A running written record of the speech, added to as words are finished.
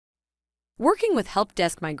Working with help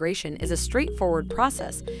desk migration is a straightforward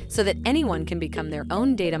process so that anyone can become their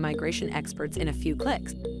own data migration experts in a few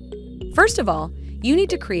clicks. First of all, you need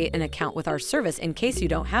to create an account with our service in case you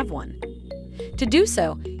don't have one. To do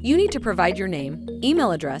so, you need to provide your name,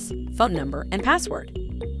 email address, phone number, and password.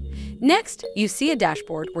 Next, you see a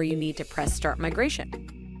dashboard where you need to press Start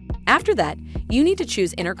Migration. After that, you need to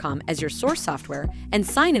choose Intercom as your source software and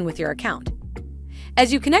sign in with your account.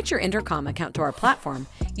 As you connect your Intercom account to our platform,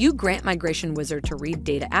 you grant Migration Wizard to read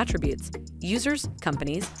data attributes, users,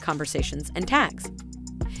 companies, conversations, and tags.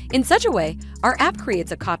 In such a way, our app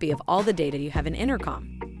creates a copy of all the data you have in Intercom.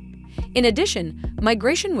 In addition,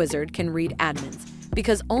 Migration Wizard can read admins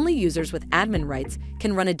because only users with admin rights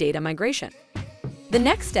can run a data migration. The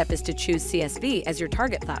next step is to choose CSV as your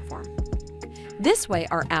target platform. This way,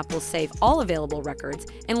 our app will save all available records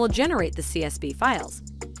and will generate the CSV files.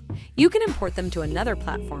 You can import them to another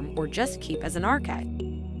platform or just keep as an archive.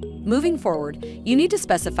 Moving forward, you need to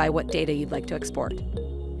specify what data you'd like to export.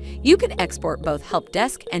 You can export both help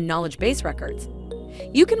desk and knowledge base records.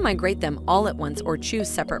 You can migrate them all at once or choose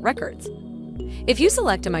separate records. If you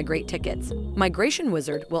select to migrate tickets, Migration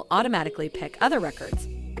Wizard will automatically pick other records.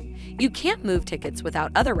 You can't move tickets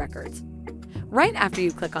without other records. Right after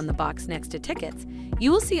you click on the box next to tickets,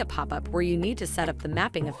 you will see a pop-up where you need to set up the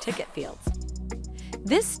mapping of ticket fields.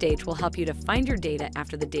 This stage will help you to find your data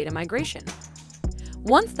after the data migration.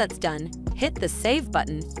 Once that's done, hit the Save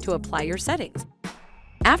button to apply your settings.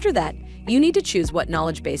 After that, you need to choose what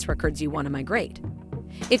knowledge base records you want to migrate.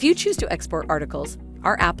 If you choose to export articles,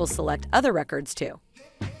 our app will select other records too.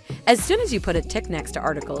 As soon as you put a tick next to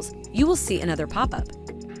articles, you will see another pop-up.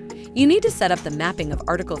 You need to set up the mapping of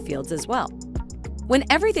article fields as well. When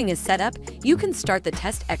everything is set up, you can start the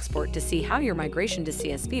test export to see how your migration to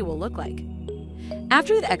CSV will look like.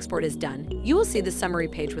 After the export is done, you will see the summary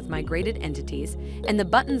page with migrated entities and the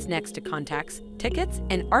buttons next to contacts, tickets,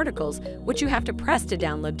 and articles which you have to press to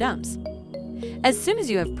download dumps. As soon as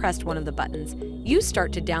you have pressed one of the buttons, you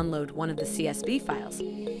start to download one of the CSV files.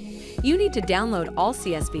 You need to download all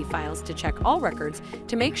CSV files to check all records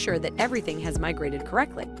to make sure that everything has migrated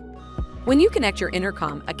correctly. When you connect your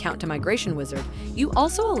Intercom account to Migration Wizard, you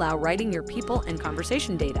also allow writing your people and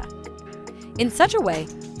conversation data. In such a way,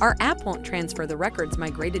 our app won't transfer the records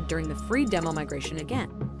migrated during the free demo migration again.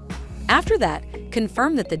 After that,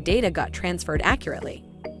 confirm that the data got transferred accurately.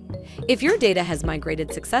 If your data has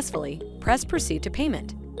migrated successfully, press Proceed to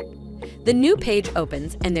Payment. The new page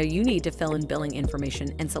opens and there you need to fill in billing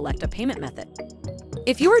information and select a payment method.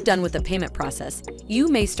 If you are done with the payment process, you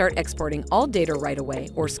may start exporting all data right away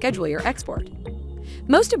or schedule your export.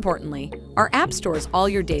 Most importantly, our app stores all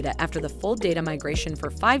your data after the full data migration for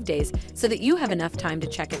 5 days so that you have enough time to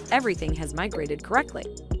check if everything has migrated correctly.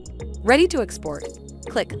 Ready to export?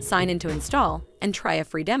 Click Sign in to install and try a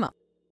free demo.